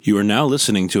You are now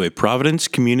listening to a Providence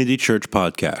Community Church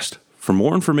podcast. For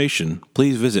more information,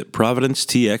 please visit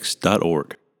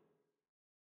providencetx.org.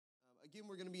 Again,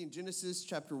 we're going to be in Genesis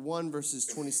chapter 1, verses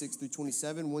 26 through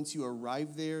 27. Once you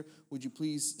arrive there, would you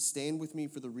please stand with me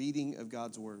for the reading of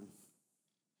God's word?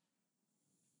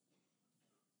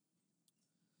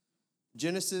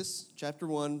 Genesis chapter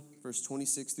 1, verse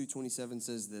 26 through 27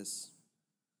 says this: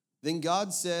 Then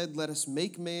God said, "Let us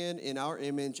make man in our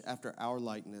image after our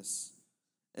likeness,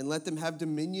 and let them have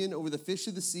dominion over the fish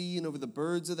of the sea, and over the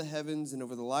birds of the heavens, and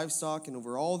over the livestock, and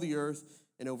over all the earth,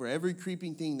 and over every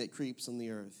creeping thing that creeps on the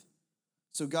earth."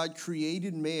 So God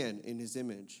created man in his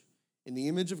image. In the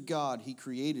image of God he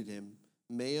created him.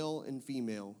 Male and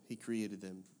female he created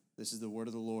them. This is the word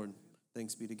of the Lord.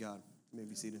 Thanks be to God. You may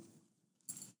be seated.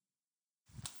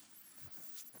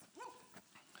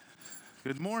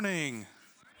 Good morning.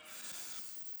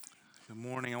 Good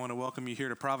morning. I want to welcome you here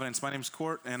to Providence. My name's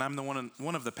Kort, and I'm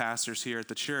one of the pastors here at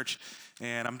the church.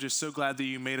 And I'm just so glad that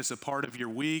you made us a part of your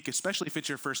week, especially if it's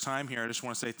your first time here. I just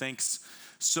want to say thanks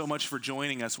so much for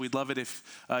joining us. We'd love it if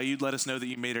you'd let us know that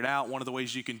you made it out. One of the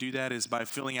ways you can do that is by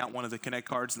filling out one of the Connect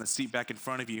cards in the seat back in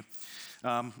front of you.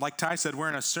 Like Ty said, we're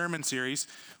in a sermon series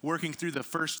working through the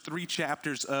first 3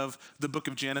 chapters of the book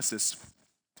of Genesis.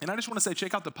 And I just want to say,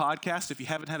 check out the podcast if you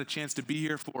haven't had a chance to be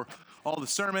here for all the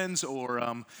sermons,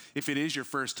 or if it is your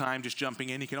first time just jumping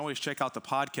in, you can always check out the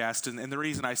podcast. And the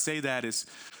reason I say that is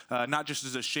not just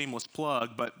as a shameless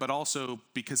plug, but also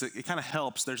because it kind of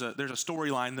helps. There's a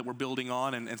storyline that we're building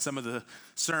on, and some of the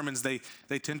sermons, they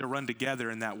tend to run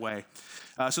together in that way.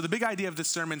 So the big idea of this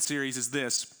sermon series is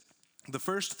this: the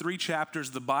first 3 chapters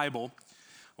of the Bible,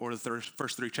 or the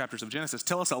first 3 chapters of Genesis,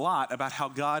 tell us a lot about how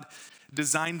God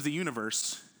designed the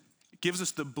universe. Gives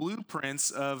us the blueprints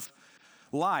of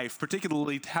life,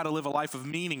 particularly how to live a life of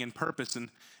meaning and purpose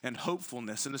and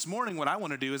hopefulness. And this morning, what I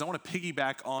want to do is I want to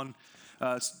piggyback on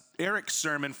Eric's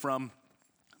sermon from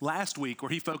last week,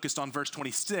 where he focused on verse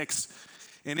 26.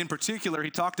 And in particular, he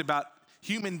talked about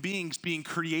human beings being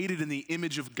created in the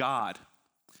image of God.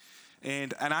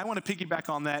 And I want to piggyback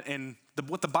on that. And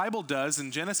what the Bible does in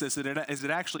Genesis is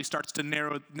it actually starts to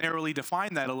narrowly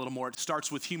define that a little more. It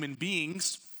starts with human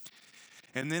beings,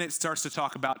 and then it starts to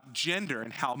talk about gender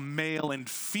and how male and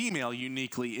female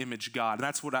uniquely image God. And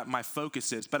that's what my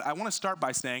focus is. But I want to start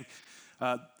by saying,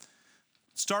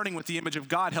 starting with the image of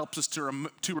God helps us to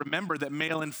remember that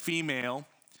male and female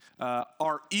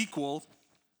are equal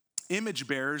image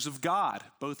bearers of God,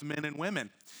 both men and women.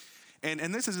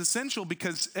 And this is essential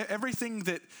because everything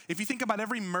that, if you think about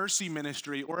every mercy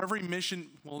ministry or every mission,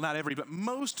 well, not every, but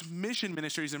most mission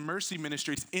ministries and mercy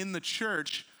ministries in the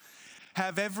church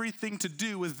have everything to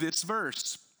do with this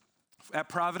verse. At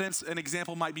Providence, an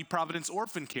example might be Providence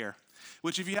Orphan Care,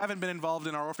 which if you haven't been involved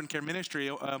in our orphan care ministry,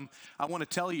 I want to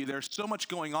tell you there's so much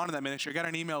going on in that ministry. I got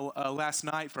an email last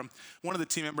night from one of the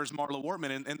team members, Marla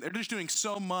Wortman, and they're just doing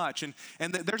so much. And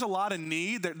there's a lot of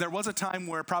need. There was a time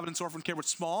where Providence Orphan Care was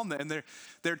small, and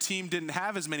their team didn't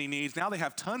have as many needs. Now they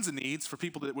have tons of needs for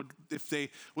people that would, if they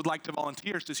would like to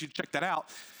volunteer, so you should check that out.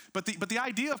 But the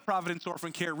idea of Providence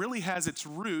Orphan Care really has its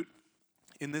root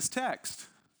in this text,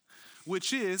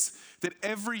 which is that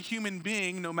every human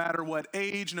being, no matter what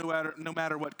age, no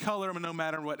matter what color, no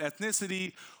matter what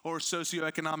ethnicity or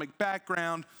socioeconomic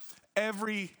background,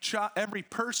 every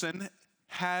person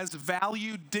has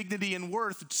value, dignity, and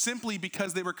worth simply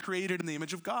because they were created in the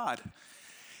image of God.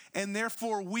 And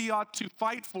therefore, we ought to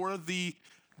fight for the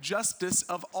justice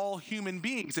of all human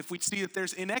beings. If we see that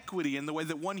there's inequity in the way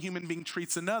that one human being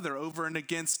treats another over and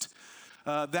against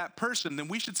that person, then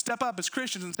we should step up as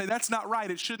Christians and say, that's not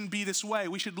right. It shouldn't be this way.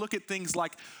 We should look at things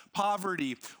like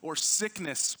poverty or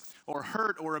sickness or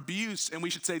hurt or abuse, and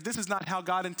we should say, this is not how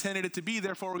God intended it to be.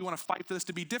 Therefore, we want to fight for this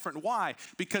to be different. Why?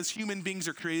 Because human beings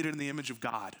are created in the image of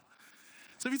God.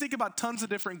 So if you think about tons of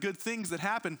different good things that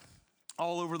happen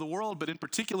all over the world, but in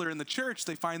particular in the church,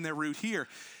 they find their root here.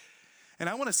 And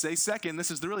I want to say, second, this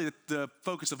is really the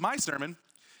focus of my sermon,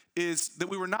 is that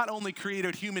we were not only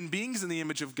created human beings in the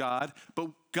image of God, but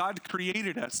God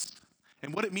created us.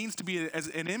 And what it means to be as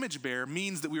an image bearer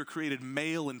means that we were created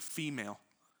male and female,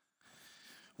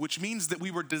 which means that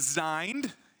we were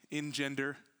designed in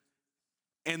gender,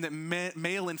 and that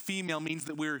male and female means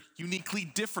that we're uniquely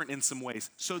different in some ways.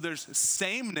 So there's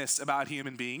sameness about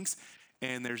human beings,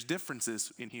 and there's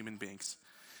differences in human beings.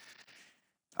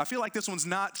 I feel like this one's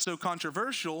not so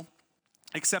controversial,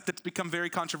 except it's become very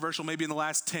controversial maybe in the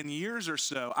last 10 years or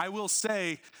so. I will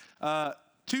say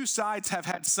 2 sides have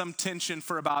had some tension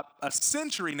for about a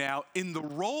century now in the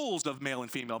roles of male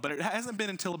and female, but it hasn't been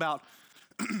until about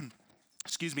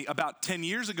about 10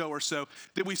 years ago or so,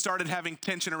 that we started having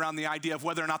tension around the idea of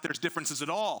whether or not there's differences at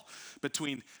all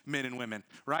between men and women,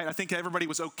 right? I think everybody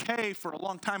was okay for a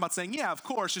long time about saying, yeah, of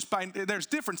course, there's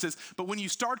differences, but when you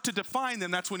start to define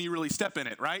them, that's when you really step in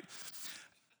it, right?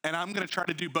 And I'm going to try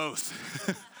to do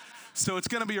both. So it's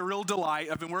going to be a real delight.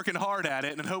 I've been working hard at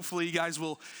it, and hopefully you guys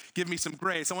will give me some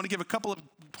grace. I want to give a couple of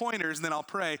pointers, and then I'll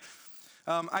pray.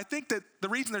 I think that the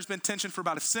reason there's been tension for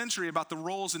about a century about the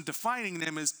roles and defining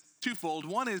them is twofold.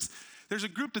 One is there's a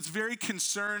group that's very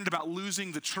concerned about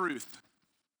losing the truth.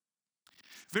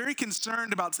 Very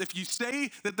concerned about if you say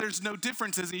that there's no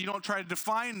differences and you don't try to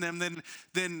define them,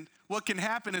 then what can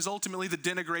happen is ultimately the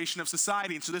denigration of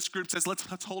society. And so this group says,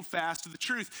 let's hold fast to the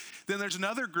truth. Then there's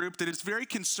another group that is very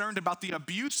concerned about the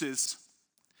abuses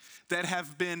that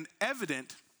have been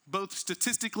evident, both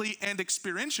statistically and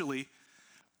experientially,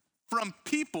 from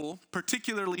people,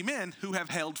 particularly men, who have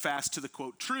held fast to the,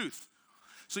 quote, truth.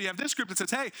 So you have this group that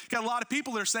says, hey, got a lot of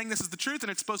people that are saying this is the truth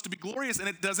and it's supposed to be glorious, and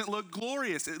it doesn't look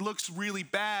glorious. It looks really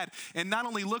bad. And not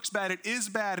only looks bad, it is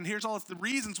bad. And here's all of the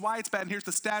reasons why it's bad, and here's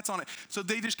the stats on it. So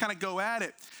they just kind of go at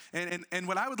it. And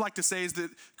what I would like to say is that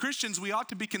Christians, we ought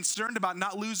to be concerned about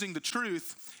not losing the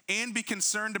truth and be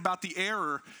concerned about the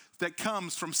error that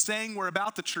comes from saying we're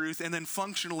about the truth and then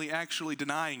functionally actually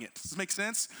denying it. Does this make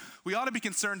sense? We ought to be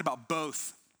concerned about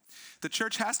both. The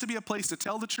church has to be a place to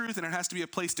tell the truth, and it has to be a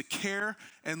place to care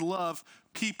and love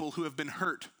people who have been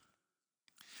hurt.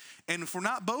 And if we're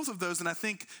not both of those, then I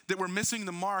think that we're missing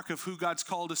the mark of who God's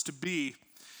called us to be.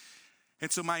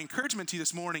 And so my encouragement to you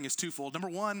this morning is twofold. Number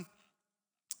one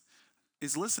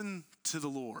is listen to the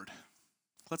Lord.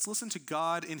 Let's listen to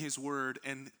God in his word,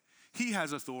 and he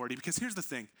has authority. Because here's the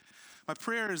thing. My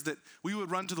prayer is that we would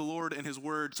run to the Lord and his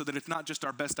word so that it's not just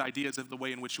our best ideas of the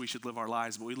way in which we should live our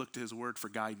lives, but we look to his word for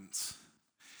guidance.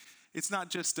 It's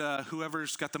not just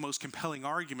whoever's got the most compelling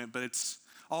argument, but it's,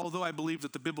 although I believe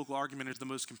that the biblical argument is the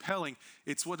most compelling,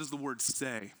 it's what does the word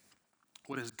say?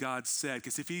 What has God said?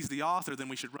 Because if he's the author, then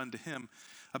we should run to him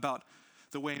about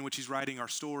the way in which he's writing our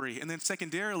story. And then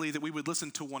secondarily, that we would listen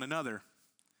to one another.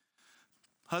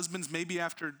 Husbands, maybe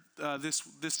after this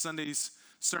Sunday's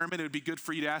sermon, it would be good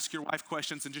for you to ask your wife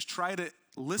questions and just try to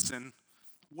listen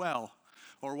well.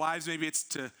 Or wives, maybe it's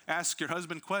to ask your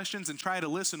husband questions and try to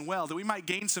listen well, that we might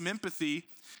gain some empathy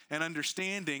and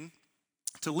understanding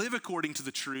to live according to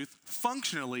the truth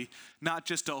functionally, not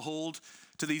just to hold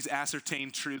to these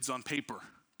ascertained truths on paper,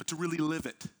 but to really live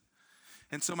it.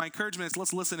 And so my encouragement is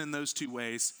let's listen in those two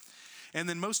ways. And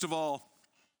then most of all,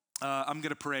 I'm going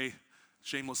to pray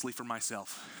shamelessly for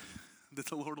myself, that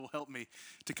the Lord will help me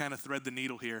to kind of thread the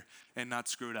needle here and not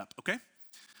screw it up, okay?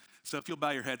 So if you'll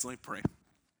bow your heads, let me pray.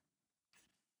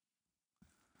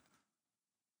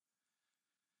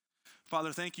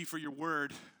 Father, thank you for your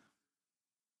word.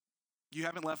 You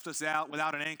haven't left us out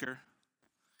without an anchor.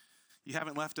 You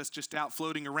haven't left us just out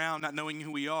floating around, not knowing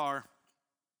who we are.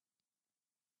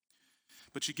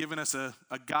 But you've given us a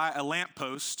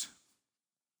lamppost,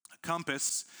 a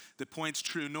compass that points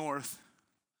true north.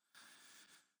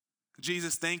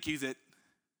 Jesus, thank you that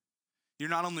you're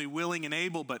not only willing and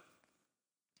able, but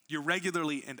you're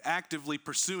regularly and actively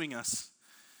pursuing us,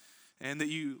 and that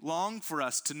you long for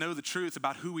us to know the truth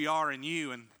about who we are in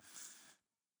you and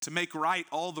to make right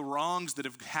all the wrongs that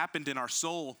have happened in our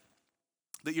soul,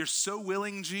 that you're so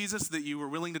willing, Jesus, that you were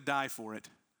willing to die for it.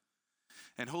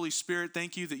 And Holy Spirit,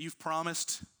 thank you that you've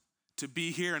promised to be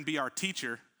here and be our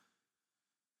teacher.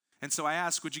 And so I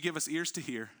ask, would you give us ears to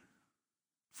hear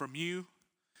from you,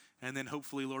 and then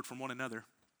hopefully, Lord, from one another.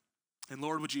 And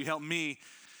Lord, would you help me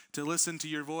to listen to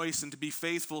your voice and to be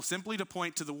faithful, simply to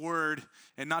point to the word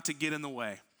and not to get in the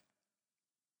way.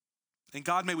 And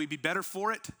God, may we be better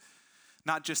for it,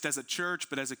 not just as a church,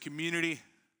 but as a community.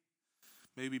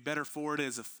 May we be better for it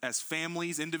as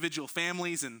families, individual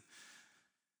families, and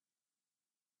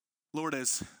Lord,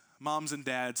 as moms and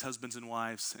dads, husbands and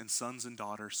wives, and sons and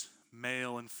daughters,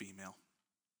 male and female.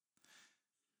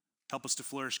 Help us to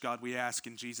flourish, God, we ask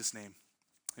in Jesus' name.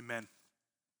 Amen.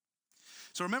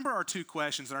 So remember our two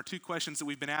questions, and our two questions that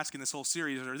we've been asking this whole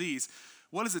series are these.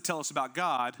 What does it tell us about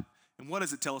God, and what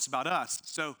does it tell us about us?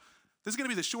 So this is going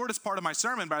to be the shortest part of my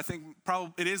sermon, but I think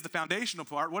probably it is the foundational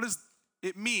part. What does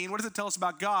it mean? What does it tell us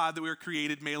about God that we were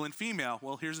created male and female?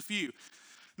 Well, here's a few.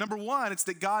 Number one, it's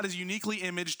that God is uniquely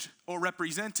imaged or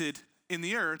represented in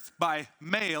the earth by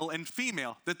male and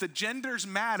female, that the genders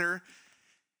matter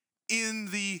in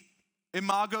the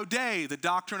Imago Dei, the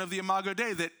doctrine of the Imago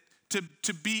Dei, that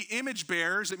to be image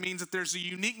bearers, it means that there's a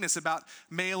uniqueness about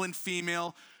male and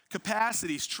female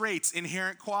capacities, traits,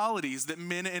 inherent qualities that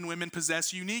men and women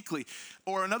possess uniquely.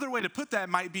 Or another way to put that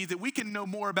might be that we can know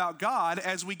more about God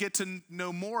as we get to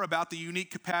know more about the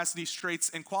unique capacities, traits,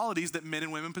 and qualities that men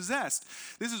and women possess.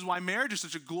 This is why marriage is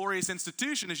such a glorious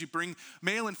institution, as you bring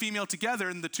male and female together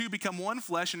and the two become one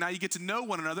flesh, and now you get to know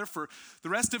one another for the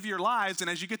rest of your lives. And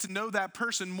as you get to know that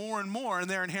person more and more and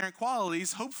their inherent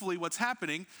qualities, hopefully what's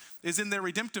happening is in their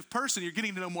redemptive person, you're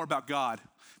getting to know more about God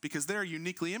because they're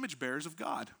uniquely image bearers of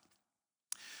God.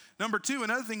 Number two,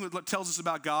 another thing that tells us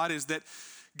about God is that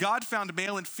God found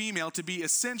male and female to be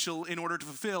essential in order to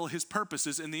fulfill his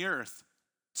purposes in the earth.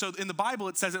 So in the Bible,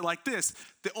 it says it like this: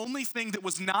 the only thing that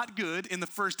was not good in the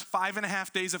first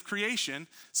 5.5 days of creation,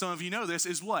 some of you know this,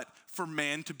 is what? For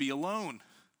man to be alone.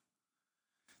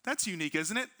 That's unique,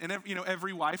 isn't it? And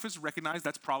every wife has recognized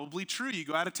that's probably true. You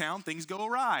go out of town, things go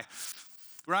awry.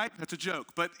 Right? That's a joke.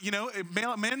 But,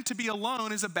 men to be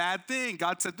alone is a bad thing.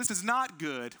 God said, this is not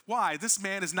good. Why? This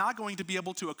man is not going to be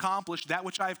able to accomplish that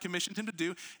which I have commissioned him to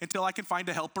do until I can find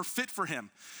a helper fit for him.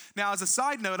 Now, as a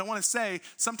side note, I want to say,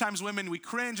 sometimes women, we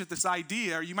cringe at this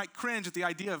idea, or you might cringe at the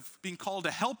idea of being called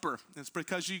a helper. It's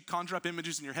because you conjure up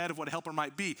images in your head of what a helper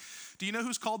might be. Do you know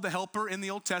who's called the helper in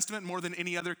the Old Testament more than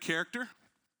any other character?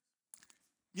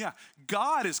 Yeah,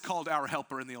 God is called our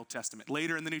helper in the Old Testament.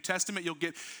 Later in the New Testament, you'll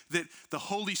get that the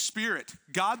Holy Spirit,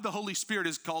 God the Holy Spirit,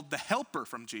 is called the helper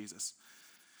from Jesus.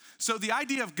 So the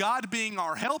idea of God being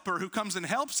our helper who comes and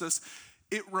helps us,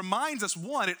 it reminds us,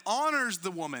 one, it honors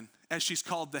the woman as she's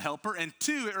called the helper, and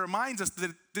two, it reminds us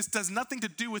that this does nothing to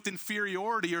do with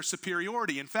inferiority or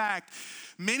superiority. In fact,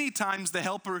 many times the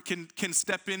helper can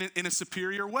step in a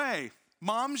superior way.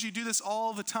 Moms, you do this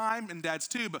all the time, and dads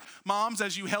too, but moms,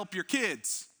 as you help your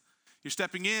kids, you're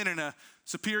stepping in a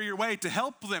superior way to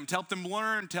help them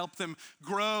learn, to help them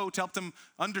grow, to help them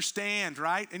understand,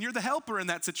 right? And you're the helper in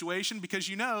that situation because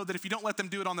you know that if you don't let them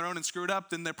do it on their own and screw it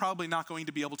up, then they're probably not going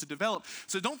to be able to develop.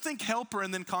 So don't think helper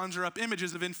and then conjure up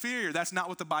images of inferior. That's not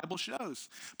what the Bible shows.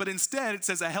 But instead, it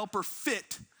says a helper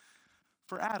fit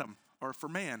for Adam or for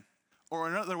man. Or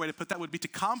another way to put that would be to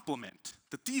complement.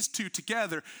 That these two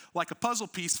together, like a puzzle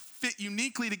piece, fit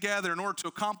uniquely together in order to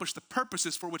accomplish the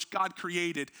purposes for which God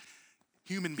created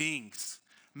human beings.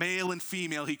 Male and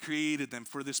female, he created them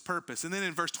for this purpose. And then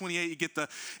in verse 28, you get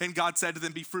and God said to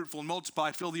them, be fruitful and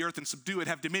multiply, fill the earth and subdue it,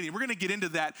 have dominion. We're going to get into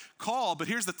that call, but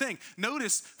here's the thing.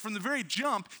 Notice from the very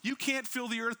jump, you can't fill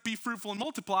the earth, be fruitful and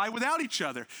multiply without each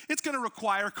other. It's going to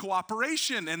require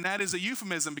cooperation, and that is a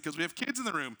euphemism because we have kids in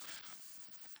the room.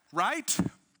 Right?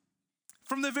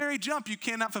 From the very jump, you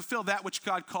cannot fulfill that which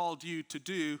God called you to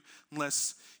do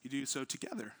unless you do so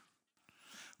together.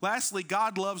 Lastly,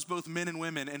 God loves both men and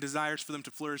women and desires for them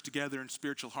to flourish together in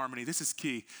spiritual harmony. This is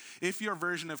key. If your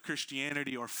version of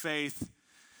Christianity or faith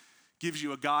gives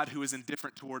you a God who is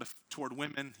indifferent toward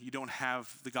women, you don't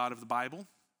have the God of the Bible.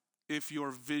 If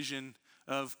your vision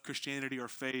of Christianity or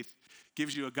faith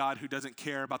gives you a God who doesn't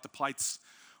care about the plights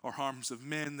or harms of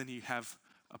men, then you have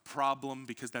a problem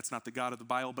because that's not the God of the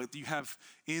Bible. But you have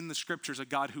in the scriptures a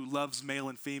God who loves male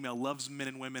and female, loves men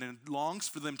and women, and longs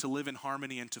for them to live in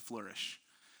harmony and to flourish.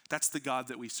 That's the God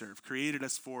that we serve, created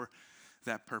us for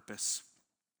that purpose.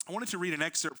 I wanted to read an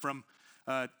excerpt from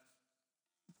a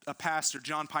pastor,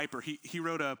 John Piper. He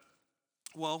wrote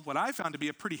what I found to be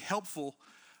a pretty helpful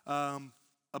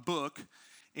a book.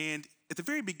 And at the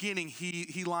very beginning,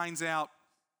 he lines out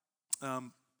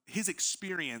his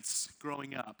experience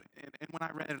growing up. And when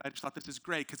I read it, I just thought this is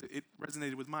great because it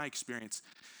resonated with my experience.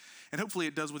 And hopefully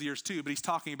it does with yours too, but he's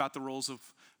talking about the roles of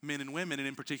men and women, and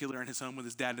in particular in his home with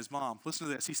his dad and his mom. Listen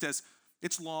to this. He says,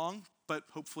 it's long, but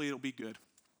hopefully it'll be good.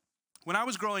 When I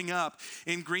was growing up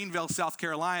in Greenville, South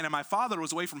Carolina, my father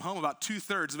was away from home about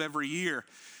 2/3 of every year.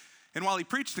 And while he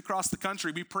preached across the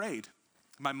country, we prayed.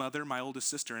 My mother, my oldest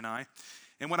sister, and I.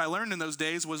 And what I learned in those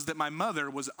days was that my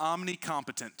mother was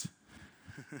omnicompetent.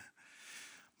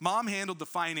 Mom handled the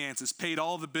finances, paid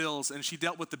all the bills, and she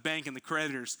dealt with the bank and the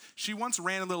creditors. She once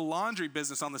ran a little laundry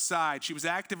business on the side. She was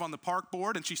active on the park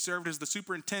board, and she served as the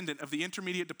superintendent of the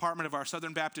intermediate department of our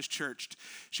Southern Baptist Church.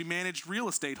 She managed real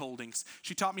estate holdings.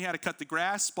 She taught me how to cut the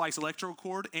grass, splice electrical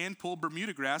cord, and pull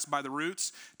Bermuda grass by the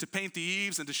roots, to paint the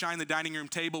eaves and to shine the dining room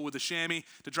table with a chamois,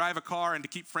 to drive a car, and to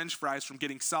keep French fries from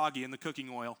getting soggy in the cooking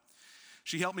oil.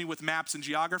 She helped me with maps and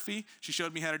geography. She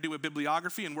showed me how to do a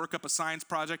bibliography and work up a science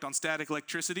project on static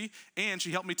electricity. And she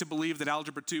helped me to believe that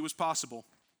Algebra 2 was possible.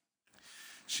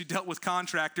 She dealt with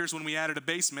contractors when we added a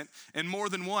basement. And more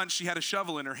than once, she had a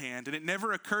shovel in her hand. And it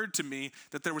never occurred to me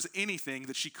that there was anything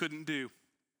that she couldn't do.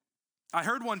 I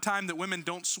heard one time that women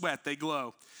don't sweat, they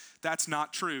glow. That's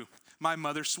not true. My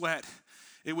mother sweat.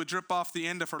 It would drip off the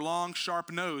end of her long,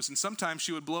 sharp nose, and sometimes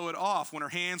she would blow it off when her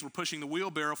hands were pushing the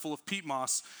wheelbarrow full of peat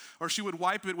moss, or she would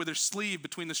wipe it with her sleeve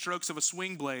between the strokes of a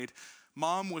swing blade.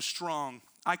 Mom was strong.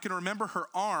 I can remember her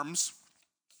arms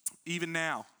even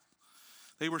now.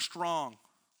 They were strong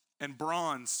and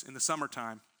bronze in the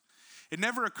summertime. It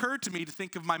never occurred to me to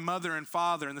think of my mother and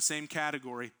father in the same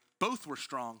category. Both were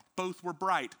strong. Both were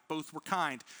bright. Both were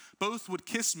kind. Both would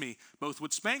kiss me. Both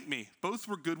would spank me. Both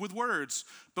were good with words.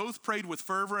 Both prayed with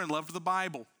fervor and loved the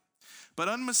Bible. But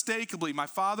unmistakably, my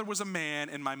father was a man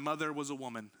and my mother was a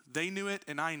woman. They knew it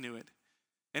and I knew it.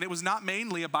 And it was not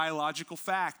mainly a biological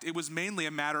fact. It was mainly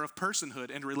a matter of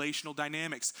personhood and relational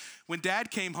dynamics. When Dad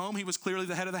came home, he was clearly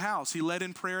the head of the house. He led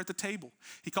in prayer at the table.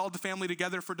 He called the family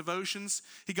together for devotions.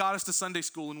 He got us to Sunday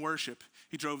school and worship.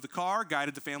 He drove the car,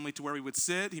 guided the family to where we would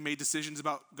sit. He made decisions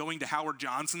about going to Howard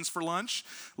Johnson's for lunch,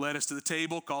 led us to the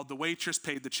table, called the waitress,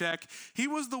 paid the check. He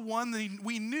was the one that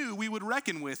we knew we would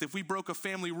reckon with if we broke a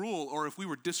family rule or if we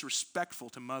were disrespectful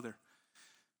to Mother.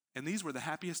 And these were the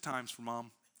happiest times for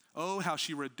Mom. Oh, how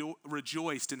she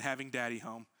rejoiced in having Daddy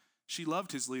home. She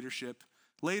loved his leadership.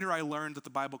 Later, I learned that the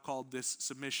Bible called this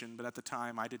submission, but at the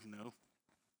time, I didn't know.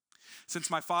 Since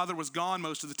my father was gone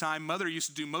most of the time, Mother used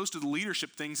to do most of the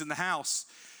leadership things in the house.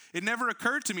 It never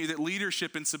occurred to me that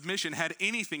leadership and submission had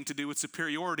anything to do with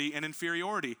superiority and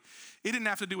inferiority. It didn't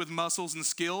have to do with muscles and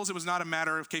skills. It was not a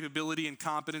matter of capability and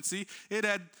competency. It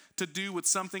had to do with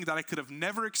something that I could have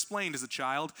never explained as a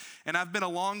child, and I've been a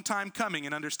long time coming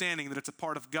in understanding that it's a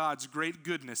part of God's great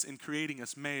goodness in creating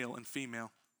us male and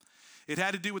female. It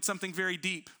had to do with something very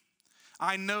deep.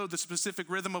 I know the specific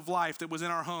rhythm of life that was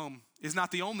in our home is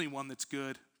not the only one that's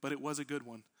good, but it was a good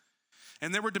one.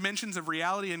 And there were dimensions of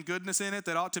reality and goodness in it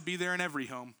that ought to be there in every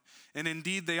home. And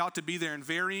indeed, they ought to be there in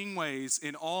varying ways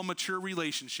in all mature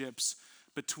relationships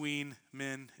between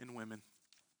men and women.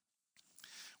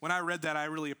 When I read that, I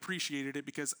really appreciated it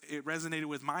because it resonated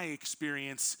with my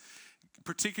experience,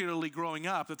 particularly growing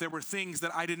up, that there were things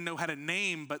that I didn't know how to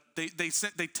name, but they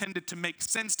tended to make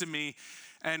sense to me.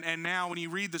 And now when you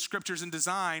read the scriptures and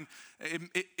design,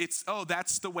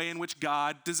 that's the way in which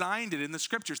God designed it in the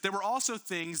scriptures. There were also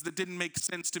things that didn't make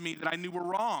sense to me that I knew were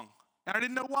wrong. And I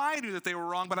didn't know why I knew that they were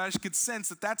wrong, but I just could sense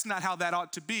that that's not how that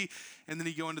ought to be. And then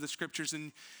you go into the scriptures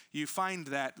and you find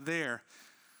that there.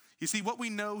 You see, what we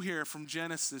know here from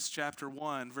Genesis chapter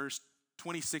 1, verse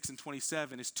 26 and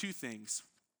 27 is two things.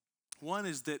 One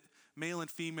is that male and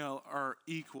female are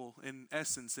equal in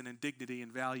essence and in dignity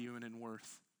and value and in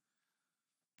worth.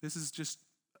 This is just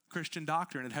Christian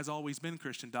doctrine. It has always been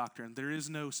Christian doctrine. There is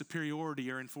no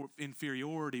superiority or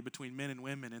inferiority between men and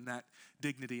women in that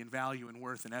dignity and value and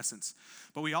worth and essence.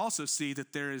 But we also see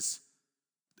that there is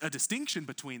a distinction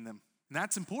between them, and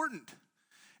that's important.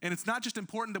 And it's not just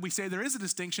important that we say there is a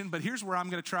distinction, but here's where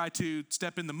I'm going to try to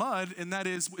step in the mud, and that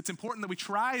is it's important that we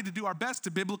try to do our best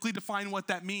to biblically define what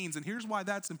that means. And here's why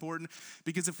that's important,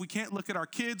 because if we can't look at our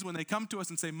kids when they come to us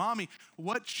and say, Mommy,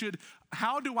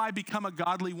 how do I become a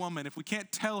godly woman? If we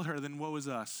can't tell her, then woe is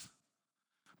us.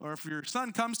 Or if your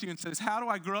son comes to you and says, how do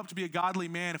I grow up to be a godly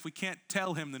man? If we can't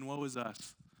tell him, then woe is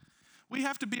us. We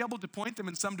have to be able to point them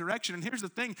in some direction. And here's the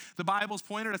thing, the Bible's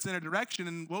pointed us in a direction,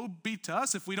 and woe be to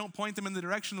us if we don't point them in the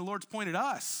direction the Lord's pointed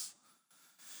us.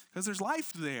 Because there's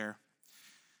life there.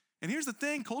 And here's the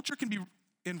thing, culture can be,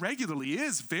 and regularly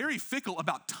is, very fickle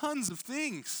about tons of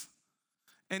things.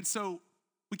 And so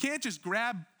we can't just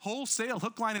grab wholesale,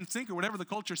 hook, line, and sinker, whatever the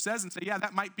culture says, and say, yeah,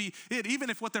 that might be it. Even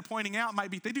if what they're pointing out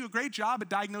might be, they do a great job at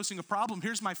diagnosing a problem.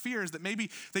 Here's my fear is that maybe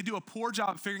they do a poor job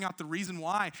at figuring out the reason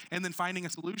why and then finding a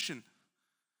solution.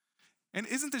 And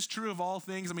isn't this true of all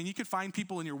things? I mean, you could find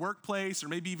people in your workplace or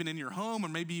maybe even in your home or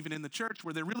maybe even in the church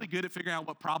where they're really good at figuring out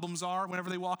what problems are whenever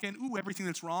they walk in. Ooh, everything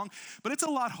that's wrong. But it's a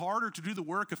lot harder to do the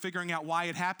work of figuring out why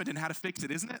it happened and how to fix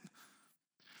it, isn't it?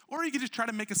 Or you could just try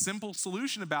to make a simple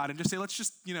solution about it and just say, let's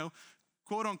just,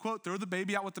 quote unquote, throw the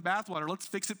baby out with the bathwater. Let's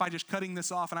fix it by just cutting this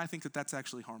off. And I think that that's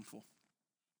actually harmful.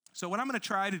 So what I'm going to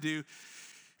try to do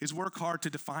is work hard to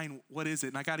define what is it.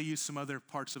 And I got to use some other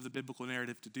parts of the biblical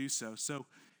narrative to do so. So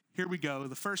here we go.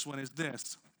 The first one is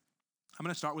this. I'm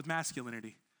going to start with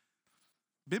masculinity.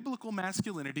 Biblical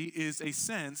masculinity is a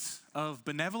sense of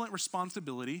benevolent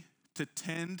responsibility to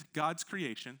tend God's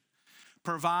creation,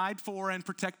 provide for and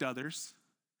protect others,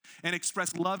 and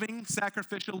express loving,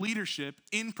 sacrificial leadership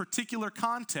in particular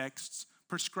contexts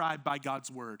prescribed by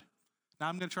God's word. Now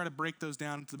I'm going to try to break those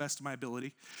down to the best of my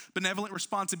ability. Benevolent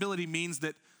responsibility means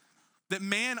that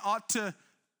man ought to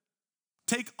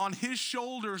take on his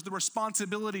shoulders the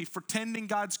responsibility for tending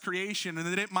God's creation and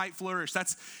that it might flourish.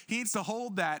 He needs to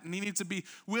hold that, and he needs to be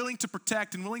willing to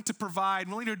protect and willing to provide,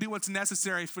 willing to do what's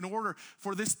necessary in order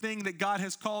for this thing that God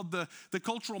has called the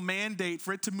cultural mandate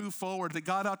for it to move forward, that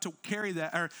God ought to carry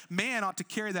that, or man ought to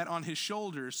carry that on his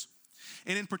shoulders.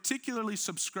 And in particularly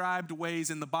subscribed ways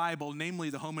in the Bible, namely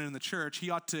the home and in the church, he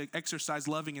ought to exercise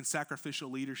loving and sacrificial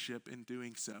leadership in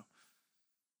doing so.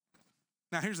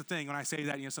 Now, here's the thing. When I say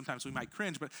that, sometimes we might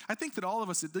cringe, but I think that all of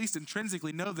us, at least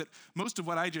intrinsically, know that most of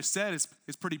what I just said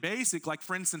is pretty basic. Like,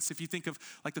 for instance, if you think of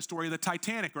like the story of the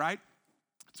Titanic, right?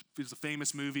 It's a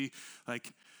famous movie.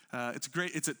 Like,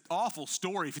 it's an awful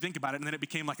story if you think about it, and then it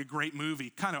became like a great movie.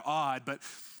 Kind of odd, but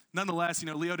nonetheless,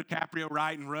 Leo DiCaprio,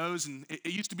 right, and Rose, and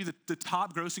it used to be the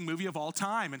top grossing movie of all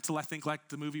time until I think like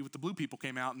the movie with the blue people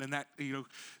came out, and then that,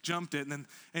 jumped it. And then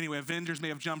anyway, Avengers may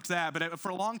have jumped that, but for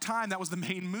a long time, that was the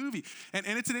main movie. And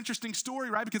it's an interesting story,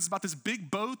 right, because it's about this big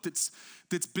boat that's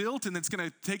built and it's going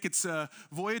to take its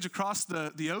voyage across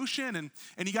the ocean.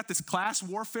 And you got this class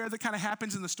warfare that kind of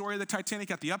happens in the story of the Titanic.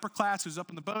 You got the upper class who's up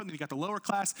in the boat, and then you got the lower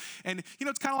class. And,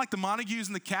 it's kind of like the Montagues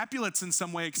and the Capulets in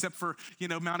some way, except for,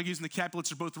 Montagues and the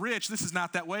Capulets are both rich. This is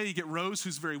not that way. You get Rose,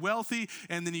 who's very wealthy,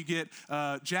 and then you get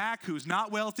Jack, who's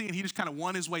not wealthy, and he just kind of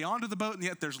won his way onto the boat, and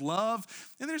yet there's love.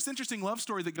 And there's an interesting love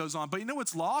story that goes on. But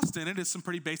what's lost in it is some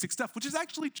pretty basic stuff, which is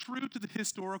actually true to the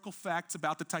historical facts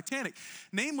about the Titanic.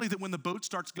 Namely, that when the boat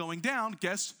starts going down,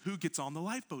 guess who gets on the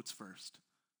lifeboats first?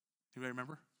 Anybody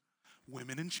remember?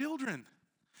 Women and children.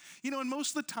 And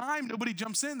most of the time, nobody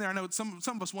jumps in there. I know some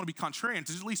of us want to be contrarian.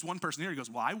 There's at least one person here who goes,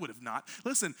 well, I would have not.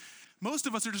 Listen, most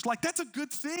of us are just like, that's a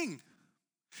good thing.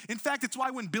 In fact, it's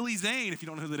why when Billy Zane, if you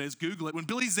don't know who that is, Google it. When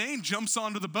Billy Zane jumps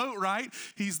onto the boat, right?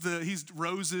 He's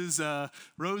Rose's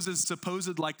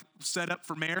supposed like setup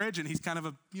for marriage, and he's kind of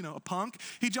a punk.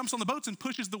 He jumps on the boats and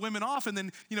pushes the women off, and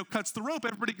then cuts the rope.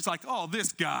 Everybody's like, oh,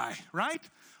 this guy, right?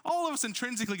 All of us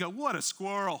intrinsically go, what a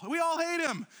squirrel. We all hate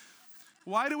him.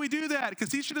 Why do we do that?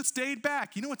 Because he should have stayed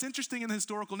back. What's interesting in the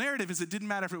historical narrative is it didn't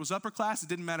matter if it was upper class, it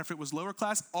didn't matter if it was lower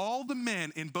class. All the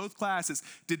men in both classes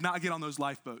did not get on those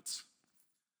lifeboats.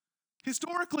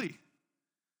 Historically.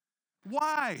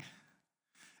 Why?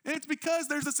 And it's because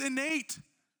there's this innate,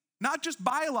 not just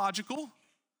biological,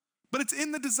 but it's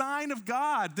in the design of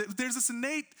God. There's this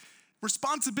innate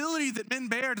responsibility that men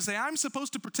bear to say, I'm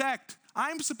supposed to protect.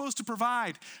 I'm supposed to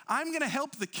provide. I'm going to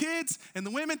help the kids and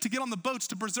the women to get on the boats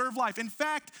to preserve life. In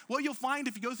fact, what you'll find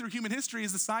if you go through human history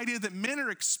is this idea that men are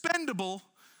expendable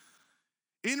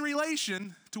in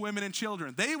relation to women and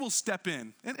children. They will step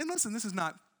in. And listen, this is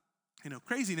not,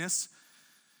 craziness.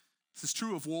 This is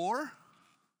true of war.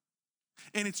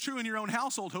 And it's true in your own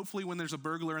household. Hopefully when there's a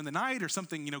burglar in the night or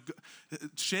something,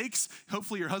 shakes,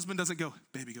 hopefully your husband doesn't go,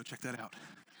 baby, go check that out.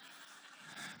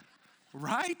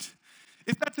 Right?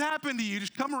 If that's happened to you,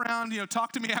 just come around,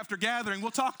 talk to me after gathering.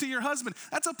 We'll talk to your husband.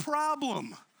 That's a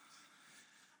problem.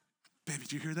 Baby,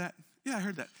 did you hear that? Yeah, I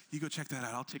heard that. You go check that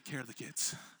out. I'll take care of the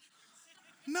kids.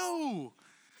 No.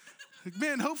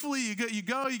 Man, hopefully you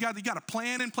got a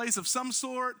plan in place of some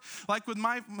sort. Like with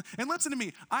and listen to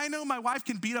me, I know my wife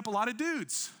can beat up a lot of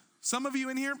dudes. Some of you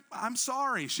in here, I'm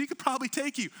sorry. She could probably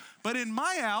take you. But in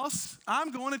my house,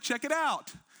 I'm going to check it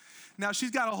out. Now,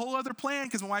 she's got a whole other plan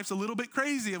because my wife's a little bit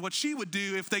crazy of what she would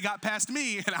do if they got past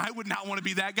me, and I would not want to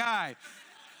be that guy.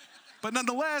 But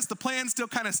nonetheless, the plan still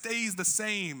kind of stays the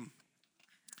same.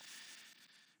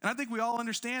 And I think we all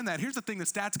understand that. Here's the thing, the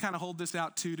stats kind of hold this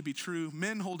out too to be true.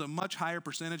 Men hold a much higher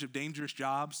percentage of dangerous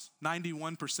jobs.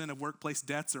 91% of workplace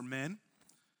deaths are men.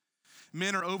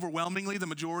 Men are overwhelmingly the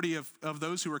majority of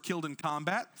those who are killed in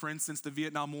combat. For instance, the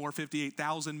Vietnam War,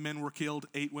 58,000 men were killed,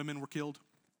 8 women were killed.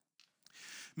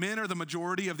 Men are the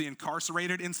majority of the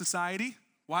incarcerated in society.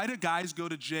 Why do guys go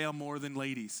to jail more than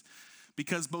ladies?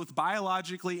 Because both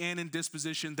biologically and in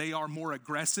disposition, they are more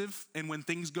aggressive, and when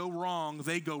things go wrong,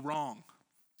 they go wrong.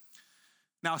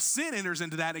 Now, sin enters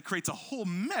into that. It creates a whole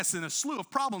mess and a slew of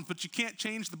problems, but you can't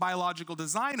change the biological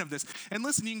design of this. And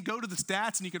listen, you can go to the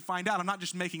stats and you can find out. I'm not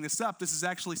just making this up. This is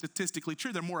actually statistically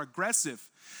true. They're more aggressive.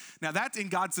 Now, that in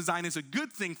God's design is a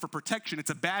good thing for protection.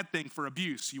 It's a bad thing for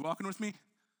abuse. You walking with me?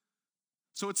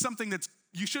 So it's something that's,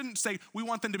 you shouldn't say we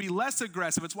want them to be less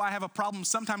aggressive. It's why I have a problem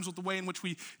sometimes with the way in which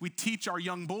we teach our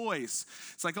young boys.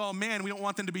 It's like, oh man, we don't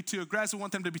want them to be too aggressive. We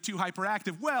want them to be too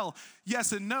hyperactive. Well,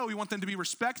 yes and no. We want them to be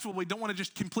respectful. We don't want to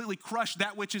just completely crush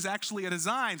that which is actually a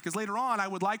design. Because later on, I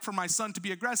would like for my son to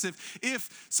be aggressive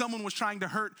if someone was trying to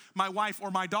hurt my wife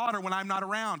or my daughter when I'm not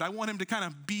around. I want him to kind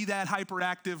of be that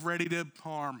hyperactive, ready to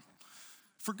harm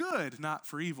for good, not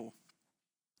for evil.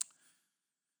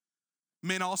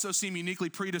 Men also seem uniquely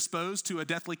predisposed to a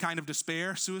deathly kind of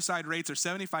despair. Suicide rates are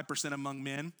 75% among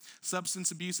men. Substance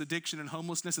abuse, addiction, and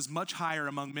homelessness is much higher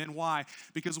among men. Why?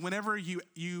 Because whenever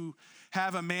you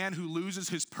have a man who loses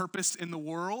his purpose in the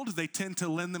world, they tend to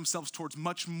lend themselves towards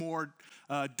much more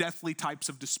deathly types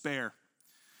of despair.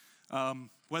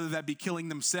 Whether that be killing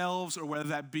themselves, or whether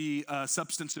that be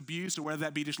substance abuse, or whether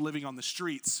that be just living on the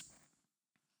streets.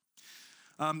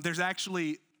 There's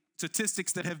actually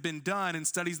statistics that have been done and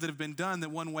studies that have been done that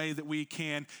one way that we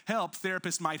can help,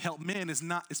 therapists might help men, is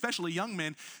not, especially young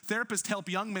men, therapists help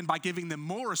young men by giving them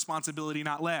more responsibility,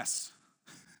 not less.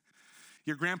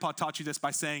 Your grandpa taught you this by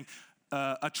saying,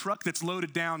 a truck that's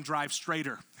loaded down drives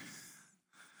straighter.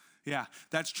 Yeah,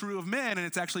 that's true of men, and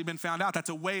it's actually been found out. That's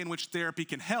a way in which therapy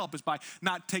can help, is by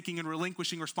not taking and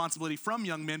relinquishing responsibility from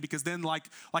young men, because then like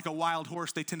a wild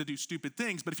horse, they tend to do stupid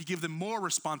things. But if you give them more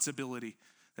responsibility,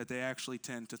 that they actually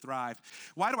tend to thrive.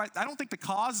 I don't think the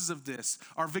causes of this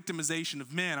are victimization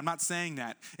of men. I'm not saying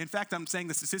that. In fact, I'm saying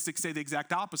the statistics say the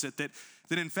exact opposite, that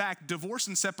in fact, divorce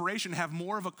and separation have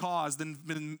more of a cause than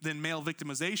male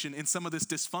victimization in some of this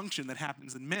dysfunction that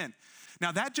happens in men.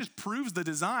 Now, that just proves the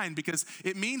design, because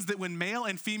it means that when male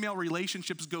and female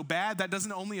relationships go bad, that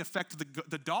doesn't only affect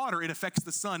the daughter, it affects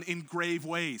the son in grave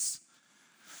ways.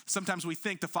 Sometimes we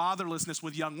think the fatherlessness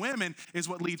with young women is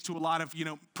what leads to a lot of,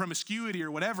 promiscuity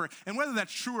or whatever. And whether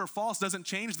that's true or false doesn't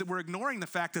change that we're ignoring the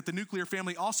fact that the nuclear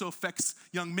family also affects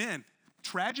young men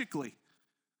tragically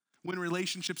when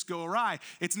relationships go awry.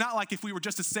 It's not like if we were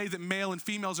just to say that male and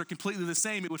females are completely the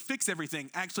same, it would fix everything.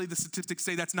 Actually, the statistics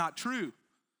say that's not true.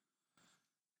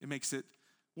 It makes it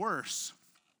worse.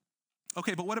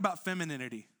 Okay, but what about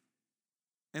femininity?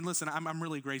 And listen, I'm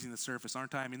really grazing the surface,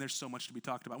 aren't I? I mean, there's so much to be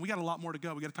talked about. We got a lot more to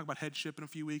go. We got to talk about headship in a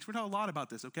few weeks. We're talking a lot about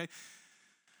this, okay?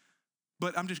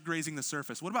 But I'm just grazing the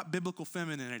surface. What about biblical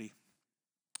femininity?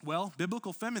 Well,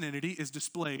 biblical femininity is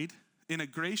displayed in a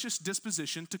gracious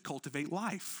disposition to cultivate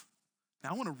life. Now,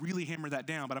 I want to really hammer that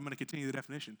down, but I'm going to continue the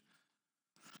definition.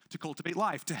 To cultivate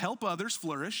life, to help others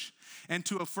flourish, and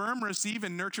to affirm, receive,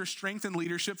 and nurture strength and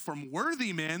leadership from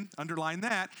worthy men, underline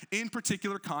that, in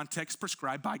particular contexts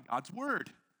prescribed by God's word.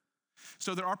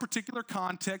 So there are particular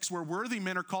contexts where worthy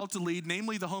men are called to lead,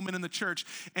 namely the home and in the church,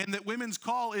 and that women's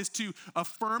call is to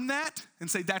affirm that and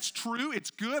say, that's true,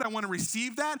 it's good, I want to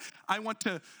receive that, I want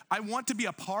to be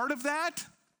a part of that,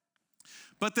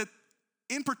 but that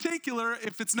in particular,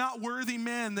 if it's not worthy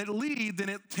men that lead, then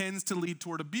it tends to lead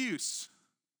toward abuse.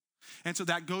 And so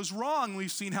that goes wrong.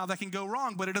 We've seen how that can go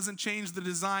wrong, but it doesn't change the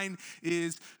design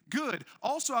is good.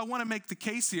 Also, I want to make the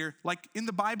case here, like in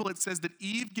the Bible, it says that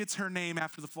Eve gets her name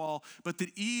after the fall, but that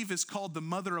Eve is called the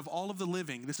mother of all of the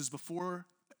living. This is before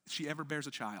she ever bears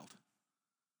a child.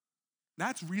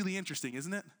 That's really interesting,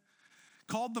 isn't it?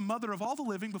 Called the mother of all the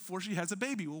living before she has a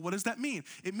baby. Well, what does that mean?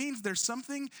 It means there's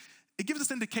something, it gives us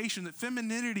indication that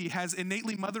femininity has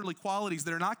innately motherly qualities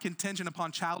that are not contingent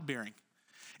upon childbearing.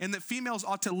 And that females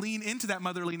ought to lean into that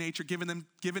motherly nature given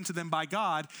to them by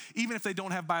God, even if they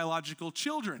don't have biological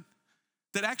children.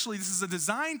 That actually this is a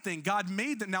design thing. God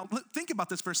made them. Now, think about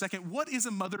this for a second. What is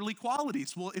a motherly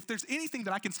qualities? Well, if there's anything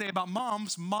that I can say about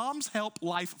moms help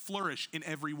life flourish in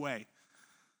every way.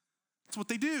 That's what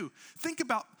they do. Think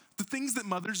about the things that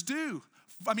mothers do.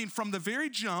 I mean, from the very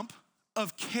jump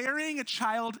of carrying a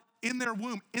child in their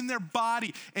womb, in their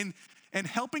body, and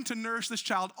helping to nourish this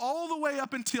child all the way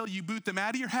up until you boot them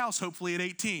out of your house, hopefully at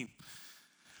 18.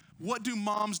 What do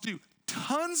moms do?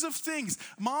 Tons of things.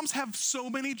 Moms have so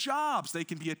many jobs. They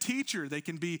can be a teacher. They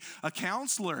can be a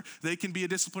counselor. They can be a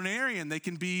disciplinarian. They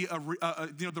can be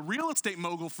the real estate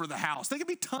mogul for the house. They can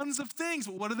be tons of things.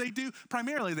 But what do?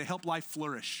 Primarily, they help life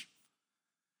flourish.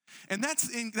 And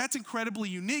that's incredibly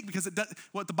unique, because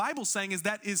what the Bible's saying is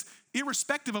that is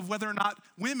irrespective of whether or not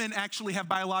women actually have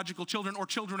biological children or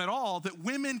children at all, that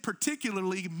women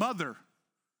particularly mother.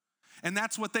 And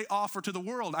that's what they offer to the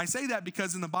world. I say that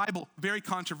because in the Bible, very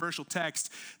controversial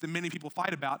text that many people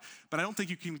fight about, but I don't think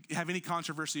you can have any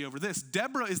controversy over this.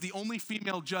 Deborah is the only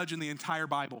female judge in the entire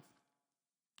Bible.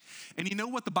 And you know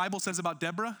what the Bible says about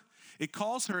Deborah? It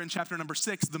calls her in chapter number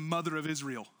 6, the mother of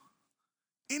Israel.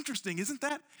 Interesting, isn't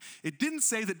that? It didn't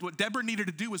say that what Deborah needed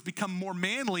to do was become more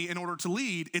manly in order to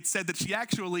lead. It said that she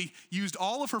actually used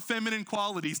all of her feminine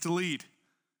qualities to lead.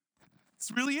 It's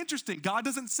really interesting. God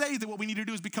doesn't say that what we need to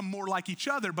do is become more like each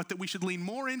other, but that we should lean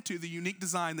more into the unique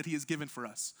design that he has given for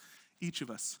us, each of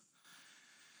us.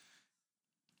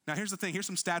 Now, here's the thing. Here's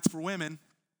some stats for women.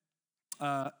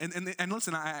 And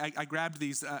listen, I grabbed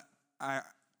these.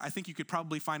 I think you could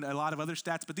probably find a lot of other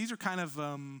stats, but these are kind of,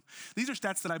 these are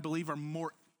stats that I believe are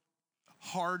more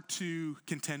hard to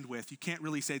contend with. You can't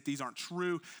really say that these aren't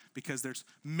true because there's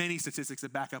many statistics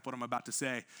that back up what I'm about to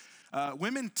say.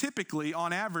 Women typically,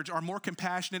 on average, are more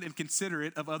compassionate and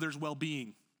considerate of others'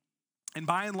 well-being. And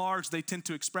by and large, they tend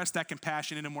to express that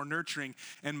compassion in a more nurturing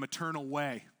and maternal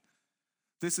way.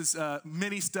 This is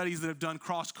many studies that have done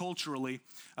cross-culturally.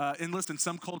 And listen,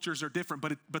 some cultures are different,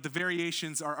 but the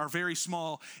variations are very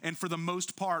small. And for the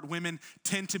most part, women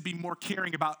tend to be more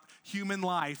caring about human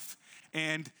life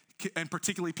and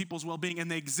particularly people's well-being.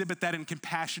 And they exhibit that in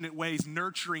compassionate ways,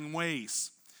 nurturing ways.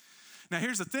 Now,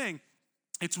 here's the thing.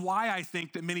 It's why I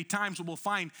think that many times what we'll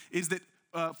find is that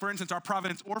for instance, our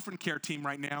Providence orphan care team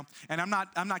right now, and I'm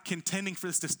not contending for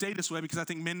this to stay this way because I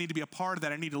think men need to be a part of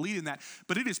that. I need to lead in that,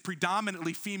 but it is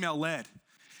predominantly female-led,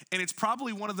 and it's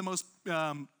probably one of the most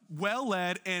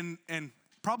well-led and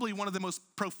probably one of the most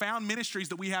profound ministries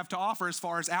that we have to offer as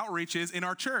far as outreach is in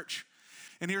our church.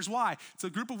 And here's why. It's a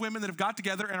group of women that have got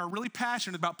together and are really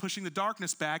passionate about pushing the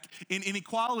darkness back in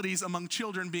inequalities among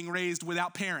children being raised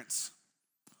without parents.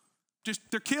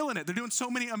 They're killing it. They're doing so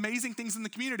many amazing things in the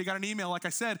community. Got an email, like I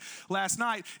said, last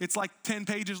night. It's like 10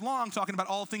 pages long talking about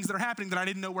all things that are happening that I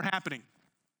didn't know were happening.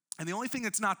 And the only thing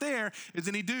that's not there is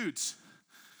any dudes.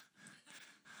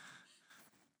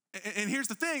 And here's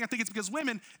the thing. I think it's because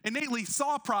women innately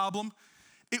saw a problem.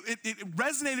 It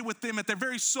resonated with them at their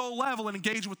very soul level and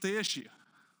engaged with the issue.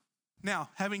 Now,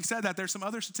 having said that, there's some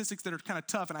other statistics that are kind of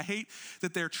tough, and I hate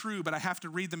that they're true, but I have to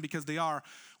read them because they are.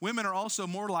 Women are also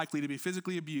more likely to be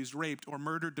physically abused, raped, or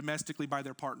murdered domestically by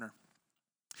their partner.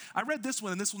 I read this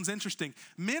one, and this one's interesting.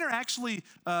 Men are actually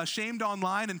shamed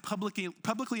online and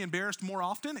publicly embarrassed more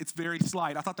often. It's very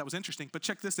slight. I thought that was interesting, but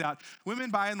check this out. Women,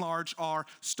 by and large, are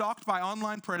stalked by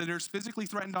online predators, physically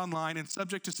threatened online, and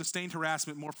subject to sustained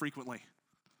harassment more frequently.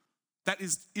 That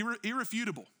is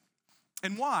irrefutable.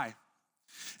 And why?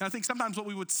 And I think sometimes what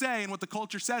we would say and what the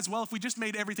culture says, well, if we just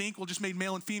made everything equal, just made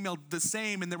male and female the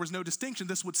same and there was no distinction,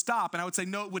 this would stop. And I would say,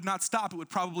 no, it would not stop. It would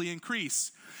probably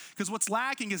increase. Because what's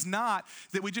lacking is not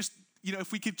that we just,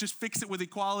 if we could just fix it with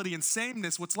equality and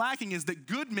sameness, what's lacking is that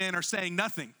good men are saying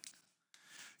nothing.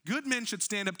 Good men should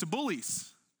stand up to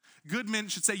bullies. Good men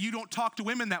should say, you don't talk to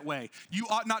women that way. You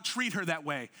ought not treat her that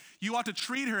way. You ought to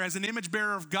treat her as an image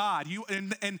bearer of God.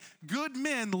 And good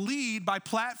men lead by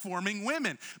platforming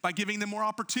women, by giving them more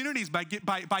opportunities, by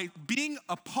being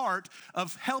a part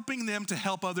of helping them to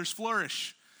help others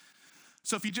flourish.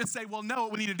 So if you just say, well, no,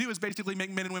 what we need to do is basically make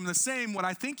men and women the same, what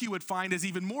I think you would find is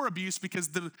even more abuse because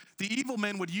the evil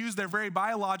men would use their very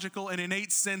biological and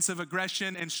innate sense of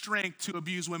aggression and strength to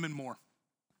abuse women more.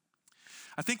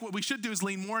 I think what we should do is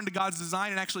lean more into God's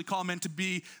design and actually call men to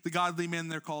be the godly men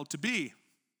they're called to be.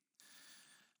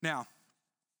 Now,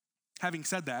 having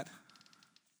said that,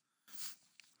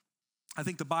 I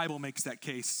think the Bible makes that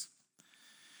case.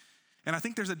 And I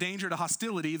think there's a danger to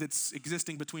hostility that's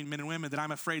existing between men and women that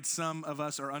I'm afraid some of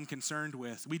us are unconcerned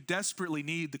with. We desperately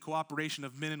need the cooperation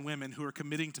of men and women who are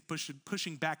committing to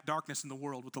pushing back darkness in the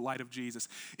world with the light of Jesus.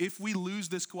 If we lose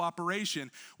this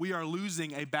cooperation, we are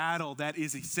losing a battle that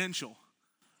is essential.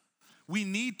 We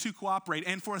need to cooperate.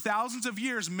 And for thousands of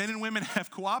years, men and women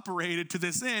have cooperated to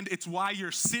this end. It's why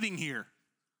you're sitting here.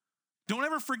 Don't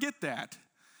ever forget that.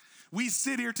 We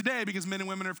sit here today because men and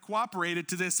women have cooperated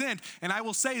to this end. And I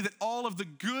will say that all of the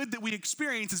good that we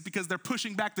experience is because they're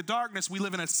pushing back the darkness. We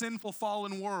live in a sinful,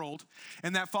 fallen world,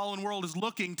 and that fallen world is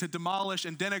looking to demolish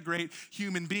and denigrate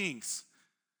human beings.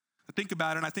 I think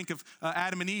about it, and I think of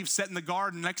Adam and Eve set in the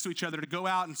garden next to each other to go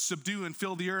out and subdue and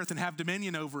fill the earth and have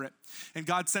dominion over it. And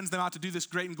God sends them out to do this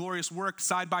great and glorious work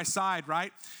side by side,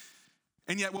 right?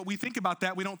 And yet what we think about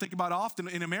that, we don't think about often.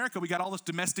 In America, we got all this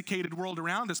domesticated world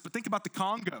around us, but think about the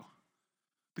Congo.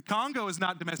 The Congo is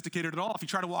not domesticated at all. If you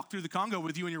try to walk through the Congo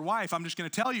with you and your wife, I'm just going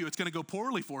to tell you, it's going to go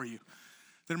poorly for you.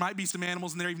 There might be some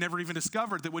animals in there you've never even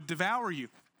discovered that would devour you.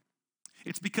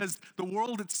 It's because the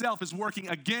world itself is working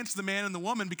against the man and the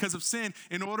woman because of sin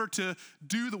in order to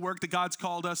do the work that God's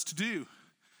called us to do.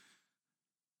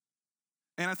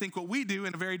 And I think what we do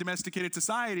in a very domesticated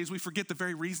society is we forget the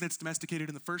very reason it's domesticated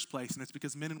in the first place, and it's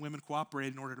because men and women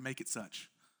cooperate in order to make it such.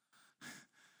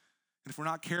 And if we're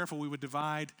not careful, we would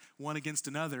divide one against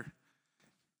another.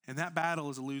 And that battle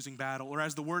is a losing battle. Or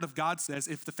as the word of God says,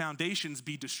 if the foundations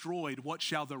be destroyed, what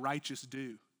shall the righteous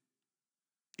do?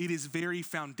 It is very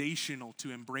foundational to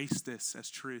embrace this as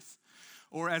truth.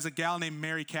 Or as a gal named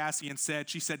Mary Cassian said,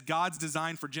 she said, God's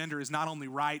design for gender is not only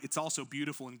right, it's also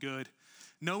beautiful and good.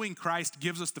 Knowing Christ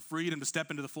gives us the freedom to step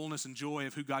into the fullness and joy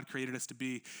of who God created us to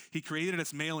be. He created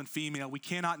us male and female. We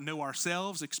cannot know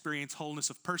ourselves, experience wholeness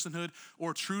of personhood,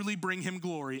 or truly bring him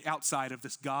glory outside of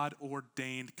this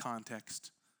God-ordained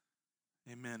context.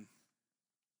 Amen.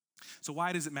 So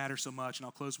why does it matter so much? And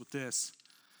I'll close with this.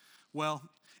 Well,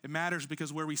 it matters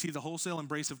because where we see the wholesale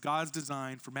embrace of God's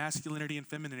design for masculinity and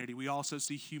femininity, we also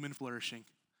see human flourishing.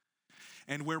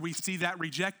 And where we see that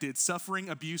rejected, suffering,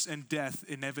 abuse, and death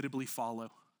inevitably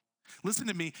follow. Listen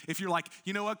to me. If you're like,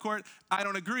 you know what, Kort, I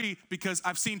don't agree because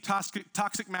I've seen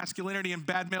toxic masculinity and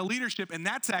bad male leadership, and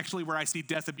that's actually where I see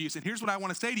death, abuse. And here's what I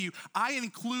want to say to you. I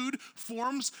include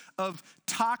forms of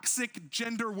toxic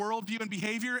gender worldview and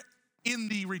behavior in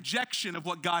the rejection of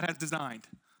what God has designed.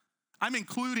 I'm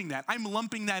including that. I'm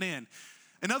lumping that in.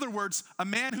 In other words, a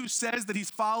man who says that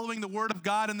he's following the word of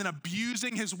God and then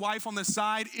abusing his wife on the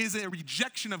side is a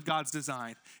rejection of God's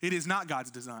design. It is not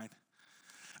God's design.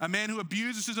 A man who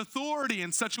abuses his authority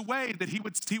in such a way that he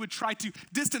would try to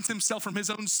distance himself from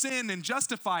his own sin and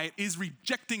justify it is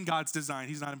rejecting God's design.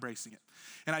 He's not embracing it.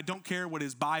 And I don't care what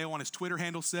his bio on his Twitter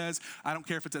handle says. I don't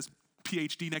care if it says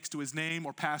PhD next to his name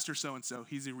or pastor so-and-so.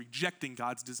 He's rejecting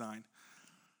God's design.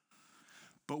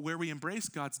 But where we embrace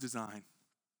God's design,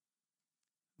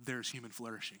 there's human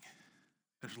flourishing.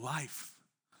 There's life.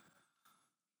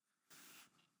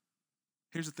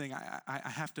 Here's the thing, I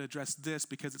have to address this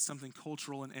because it's something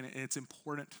cultural and it's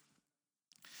important.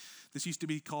 This used to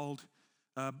be called,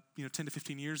 10 to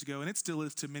 15 years ago, and it still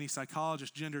is to many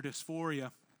psychologists, gender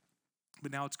dysphoria,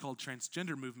 but now it's called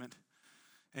transgender movement.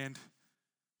 And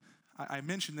I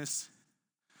mention this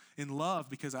in love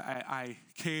because I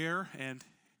care, and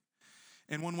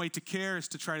one way to care is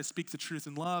to try to speak the truth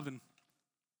in love. And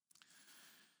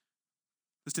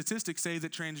the statistics say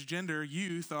that transgender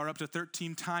youth are up to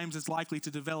 13 times as likely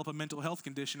to develop a mental health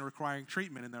condition requiring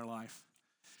treatment in their life.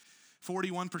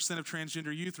 41% of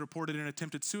transgender youth reported an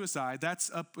attempted suicide. That's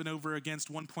up and over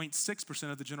against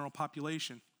 1.6% of the general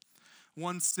population.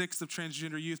 1/6 of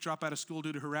transgender youth drop out of school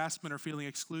due to harassment or feeling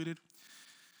excluded.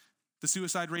 The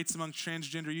suicide rates among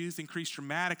transgender youth increased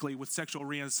dramatically with sexual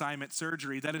reassignment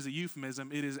surgery. That is a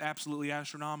euphemism. It is absolutely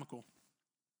astronomical.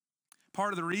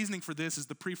 Part of the reasoning for this is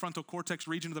the prefrontal cortex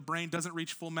region of the brain doesn't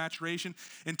reach full maturation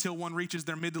until one reaches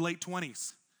their mid to late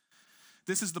 20s.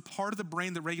 This is the part of the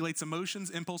brain that regulates emotions,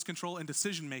 impulse control, and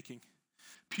decision making.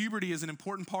 Puberty is an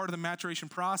important part of the maturation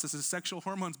process as sexual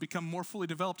hormones become more fully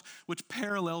developed, which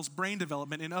parallels brain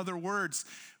development. In other words,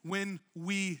 when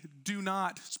we do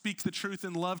not speak the truth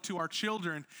in love to our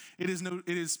children, it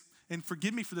is, and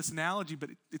forgive me for this analogy, but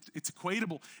it's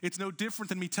equatable. It's no different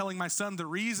than me telling my son the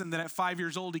reason that at 5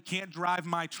 years old he can't drive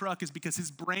my truck is because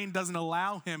his brain doesn't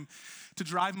allow him to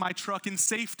drive my truck in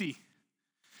safety.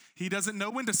 He doesn't know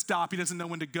when to stop. He doesn't know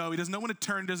when to go. He doesn't know when to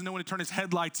turn. He doesn't know when to turn his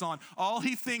headlights on. All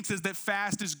he thinks is that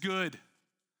fast is good.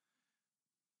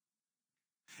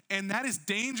 And that is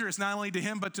dangerous not only to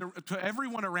him, but to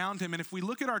everyone around him. And if we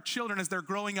look at our children as they're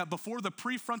growing up, before the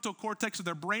prefrontal cortex of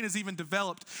their brain is even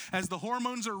developed, as the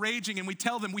hormones are raging and we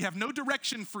tell them we have no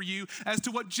direction for you as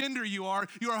to what gender you are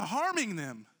harming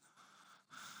them.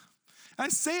 I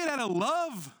say it out of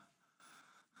love.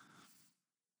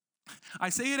 I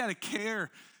say it out of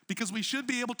care because we should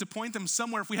be able to point them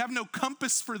somewhere. If we have no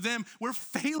compass for them, we're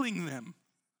failing them.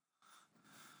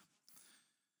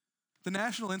 The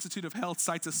National Institute of Health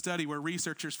cites a study where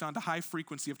researchers found a high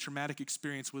frequency of traumatic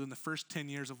experience within the first 10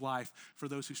 years of life for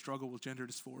those who struggle with gender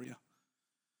dysphoria.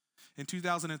 In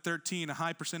 2013, a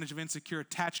high percentage of insecure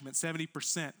attachment,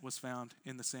 70%, was found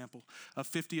in the sample of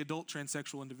 50 adult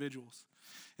transsexual individuals.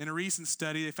 In a recent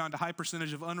study, they found a high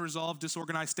percentage of unresolved,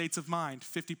 disorganized states of mind,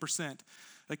 50%,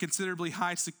 a considerably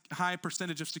high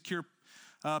percentage of secure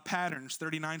patterns,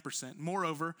 39%.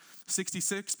 Moreover,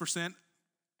 66%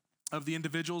 of the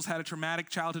individuals had a traumatic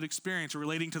childhood experience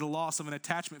relating to the loss of an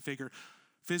attachment figure,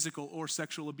 physical or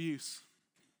sexual abuse.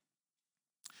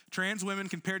 Trans women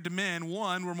compared to men,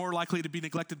 1, were more likely to be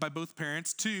neglected by both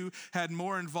parents. 2, had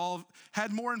more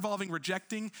involving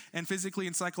rejecting and physically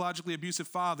and psychologically abusive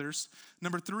fathers.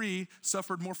 3,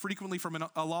 suffered more frequently from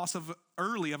a loss of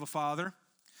a father.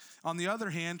 On the other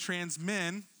hand, trans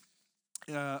men,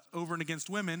 over and against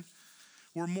women,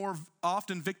 were more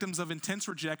often victims of intense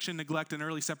rejection, neglect, and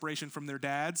early separation from their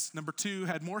dads. 2,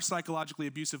 had more psychologically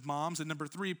abusive moms. And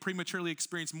 3, prematurely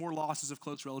experienced more losses of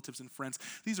close relatives and friends.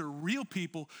 These are real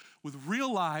people with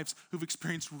real lives who've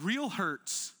experienced real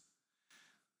hurts.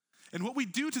 And what we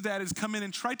do to that is come in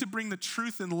and try to bring the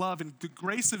truth and love and the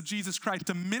grace of Jesus Christ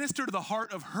to minister to the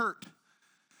heart of hurt.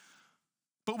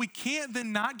 But we can't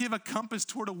then not give a compass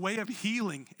toward a way of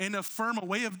healing and affirm a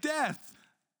way of death.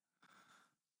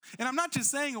 And I'm not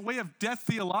just saying a way of death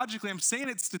theologically, I'm saying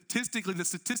it statistically. The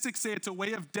statistics say it's a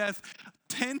way of death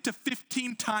 10 to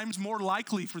 15 times more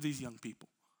likely for these young people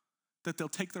that they'll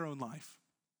take their own life.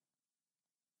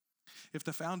 If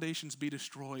the foundations be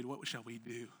destroyed, what shall we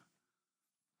do?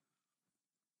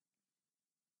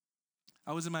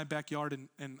 I was in my backyard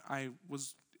and I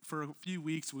was, for a few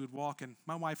weeks, we would walk, and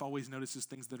my wife always notices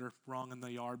things that are wrong in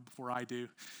the yard before I do.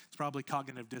 It's probably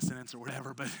cognitive dissonance or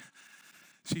whatever, but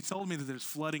she told me that there's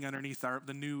flooding underneath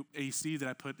the new AC that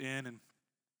I put in, and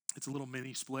it's a little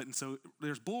mini split, and so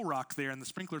there's bull rock there, and the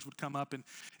sprinklers would come up and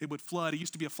it would flood. It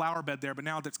used to be a flower bed there, but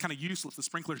now that's kind of useless. The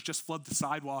sprinklers just flood the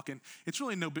sidewalk, and it's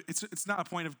really it's not a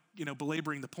point of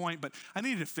belaboring the point, but I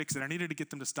needed to fix it. I needed to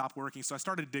get them to stop working, so I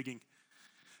started digging.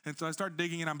 And so I started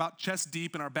digging, and I'm about chest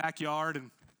deep in our backyard,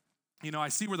 and I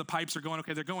see where the pipes are going.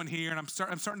 Okay, they're going here, and I'm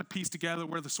starting to piece together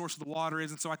where the source of the water is.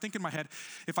 And so I think in my head,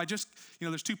 if I just,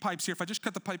 there's 2 pipes here. If I just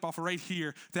cut the pipe off right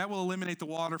here, that will eliminate the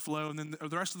water flow. And then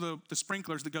the rest of the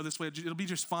sprinklers that go this way, it'll be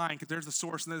just fine because there's the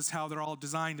source, and this is how they're all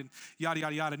designed, and yada,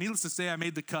 yada, yada. Needless to say, I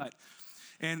made the cut.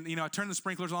 And, I turned the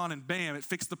sprinklers on, and bam, it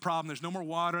fixed the problem. There's no more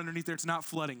water underneath there. It's not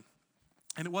flooding.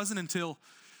 And it wasn't until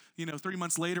 3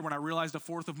 months later, when I realized a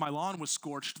fourth of my lawn was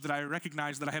scorched, that I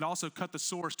recognized that I had also cut the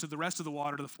source to the rest of the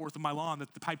water to the fourth of my lawn,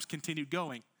 that the pipes continued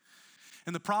going.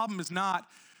 And the problem is not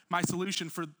my solution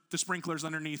for the sprinklers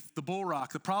underneath the bull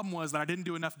rock. The problem was that I didn't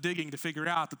do enough digging to figure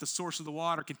out that the source of the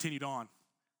water continued on.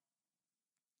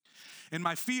 And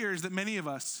my fear is that many of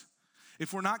us,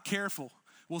 if we're not careful,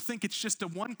 will think it's just a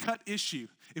one-cut issue.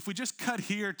 If we just cut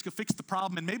here to fix the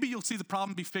problem, and maybe you'll see the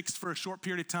problem be fixed for a short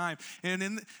period of time. And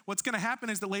then what's going to happen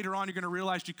is that later on you're going to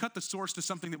realize you cut the source to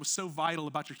something that was so vital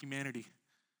about your humanity.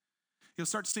 You'll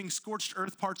start seeing scorched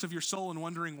earth parts of your soul and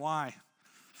wondering why.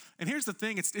 And here's the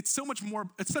thing, it's so much more,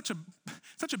 it's such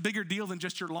a bigger deal than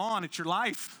just your lawn. It's your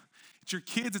life. It's your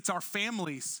kids, it's our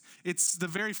families. It's the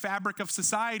very fabric of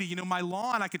society. My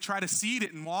lawn, I could try to seed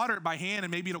it and water it by hand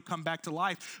and maybe it'll come back to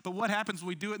life. But what happens when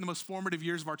we do it in the most formative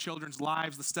years of our children's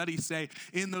lives? The studies say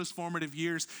in those formative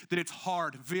years that it's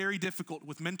hard, very difficult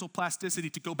with mental plasticity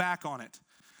to go back on it.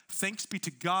 Thanks be to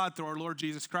God through our Lord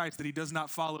Jesus Christ that he does not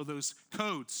follow those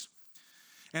codes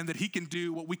and that he can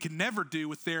do what we can never do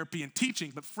with therapy and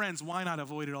teaching. But friends, why not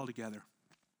avoid it altogether?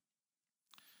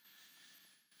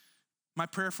 My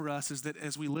prayer for us is that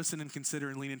as we listen and consider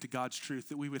and lean into God's truth,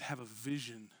 that we would have a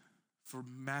vision for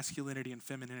masculinity and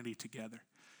femininity together.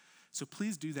 So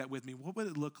please do that with me. What would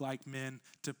it look like, men,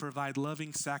 to provide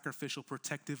loving, sacrificial,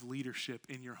 protective leadership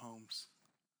in your homes?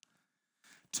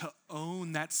 To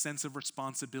own that sense of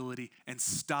responsibility and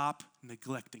stop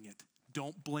neglecting it.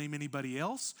 Don't blame anybody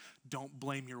else. Don't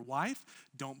blame your wife.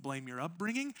 Don't blame your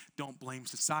upbringing. Don't blame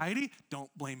society.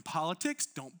 Don't blame politics.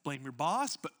 Don't blame your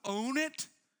boss, but own it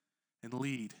and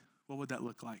lead. What would that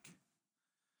look like?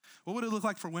 What would it look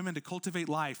like for women to cultivate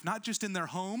life, not just in their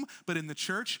home, but in the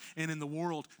church and in the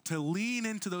world, to lean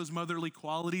into those motherly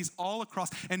qualities all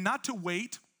across, and not to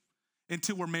wait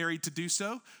until we're married to do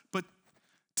so, but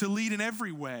to lead in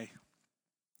every way,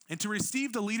 and to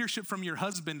receive the leadership from your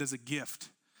husband as a gift?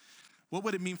 What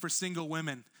would it mean for single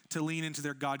women to lean into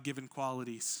their God-given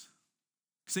qualities?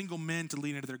 Single men to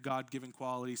lean into their God-given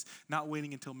qualities, not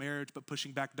waiting until marriage, but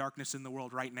pushing back darkness in the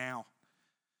world right now.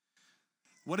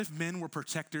 What if men were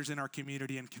protectors in our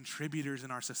community and contributors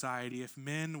in our society? If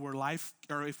women were life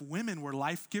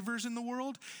givers in the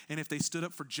world, and if they stood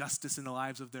up for justice in the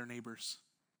lives of their neighbors?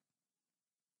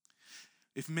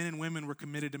 If men and women were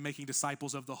committed to making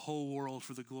disciples of the whole world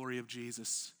for the glory of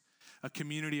Jesus? A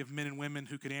community of men and women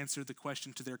who could answer the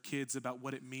question to their kids about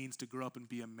what it means to grow up and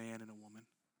be a man and a woman.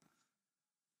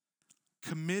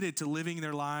 Committed to living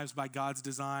their lives by God's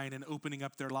design and opening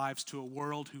up their lives to a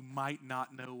world who might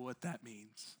not know what that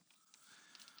means.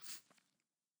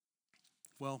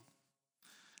 Well,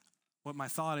 what my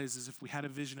thought is if we had a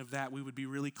vision of that, we would be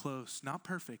really close, not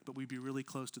perfect, but we'd be really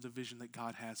close to the vision that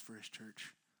God has for his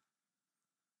church.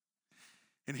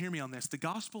 And hear me on this. The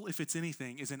gospel, if it's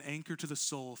anything, is an anchor to the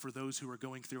soul for those who are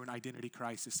going through an identity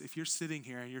crisis. If you're sitting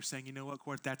here and you're saying, you know what,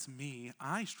 Kort, that's me.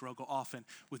 I struggle often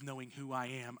with knowing who I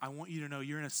am. I want you to know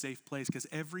you're in a safe place because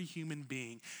every human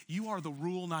being, you are the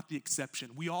rule, not the exception.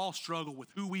 We all struggle with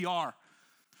who we are.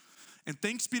 And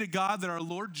thanks be to God that our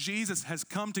Lord Jesus has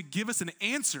come to give us an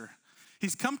answer.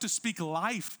 He's come to speak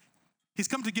life. He's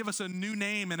come to give us a new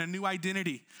name and a new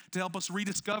identity to help us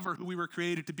rediscover who we were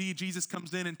created to be. Jesus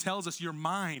comes in and tells us, you're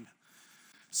mine.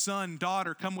 Son,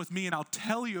 daughter, come with me and I'll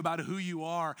tell you about who you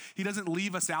are. He doesn't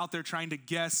leave us out there trying to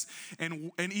guess.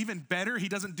 And even better, he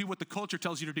doesn't do what the culture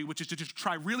tells you to do, which is to just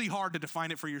try really hard to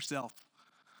define it for yourself.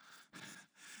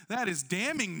 That is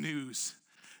damning news.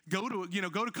 Go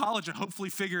to college and hopefully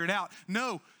figure it out.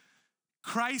 No,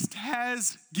 Christ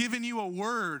has given you a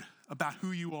word about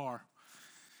who you are.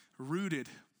 Rooted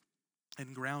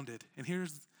and grounded. And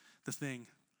here's the thing.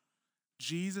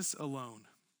 Jesus alone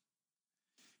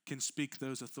can speak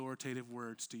those authoritative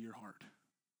words to your heart.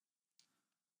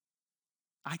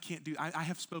 I can't do, I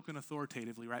have spoken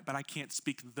authoritatively, right? But I can't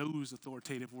speak those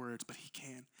authoritative words, but he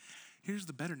can. Here's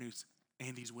the better news,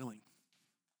 and he's willing.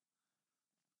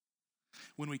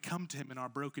 When we come to him in our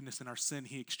brokenness and our sin,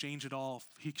 he exchanges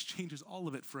all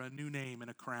of it for a new name and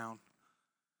a crown.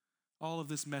 All of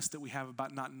this mess that we have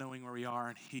about not knowing where we are,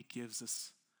 and he gives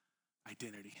us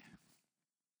identity.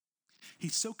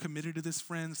 He's so committed to this,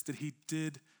 friends, that he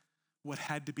did what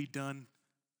had to be done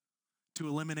to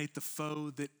eliminate the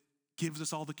foe that gives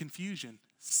us all the confusion,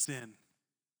 sin.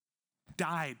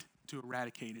 Died to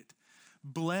eradicate it.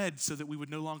 Bled so that we would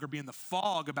no longer be in the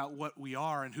fog about what we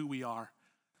are and who we are.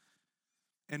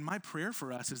 And my prayer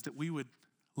for us is that we would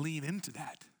lean into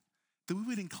that we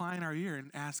would incline our ear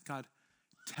and ask God,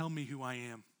 tell me who I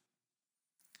am.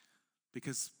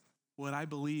 Because what I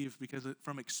believe,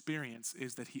 from experience,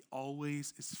 is that he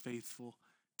always is faithful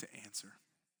to answer.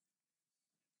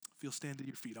 If you'll stand to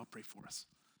your feet, I'll pray for us.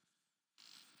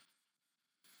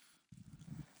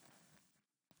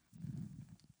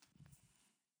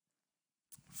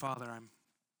 Father, I'm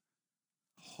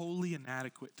wholly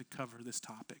inadequate to cover this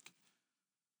topic.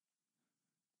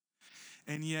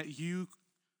 And yet you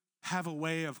have a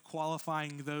way of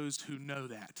qualifying those who know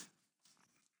that.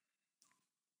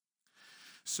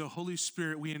 So Holy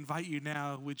Spirit, we invite you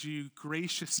now, would you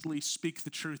graciously speak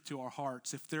the truth to our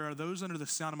hearts? If there are those under the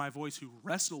sound of my voice who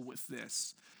wrestle with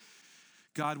this,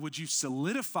 God, would you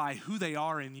solidify who they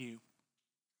are in you?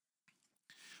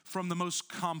 From the most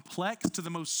complex to the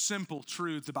most simple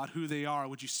truths about who they are,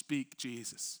 would you speak,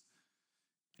 Jesus,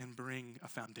 and bring a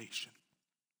foundation?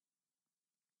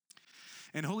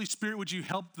 And Holy Spirit, would you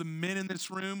help the men in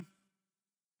this room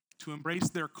to embrace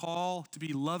their call to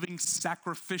be loving,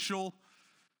 sacrificial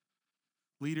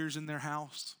leaders in their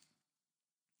house?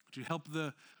 Would you help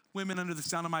the women under the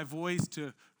sound of my voice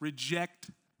to reject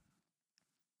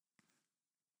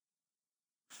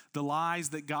the lies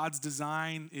that God's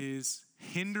design is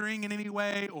hindering in any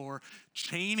way or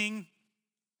chaining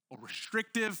or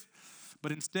restrictive,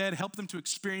 but instead help them to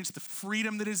experience the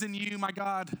freedom that is in you, my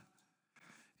God,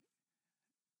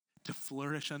 to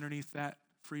flourish underneath that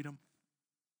freedom.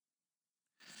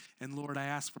 And Lord, I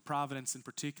ask for Providence in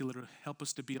particular to help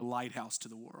us to be a lighthouse to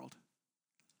the world.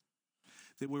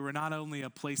 That we were not only a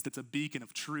place that's a beacon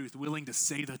of truth, willing to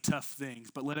say the tough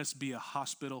things, but let us be a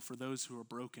hospital for those who are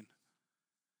broken.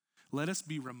 Let us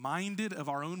be reminded of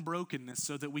our own brokenness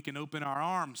so that we can open our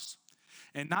arms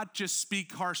and not just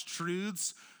speak harsh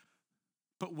truths,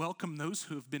 but welcome those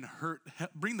who have been hurt.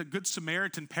 Bring the Good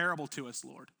Samaritan parable to us,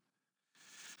 Lord.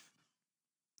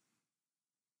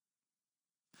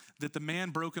 That the man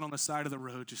broken on the side of the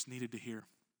road just needed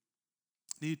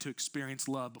to experience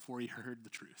love before he heard the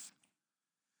truth.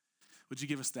 Would you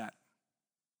give us that?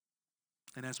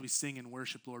 And as we sing and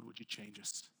worship, Lord, would you change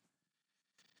us?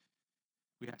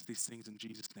 We ask these things in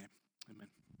Jesus' name. Amen.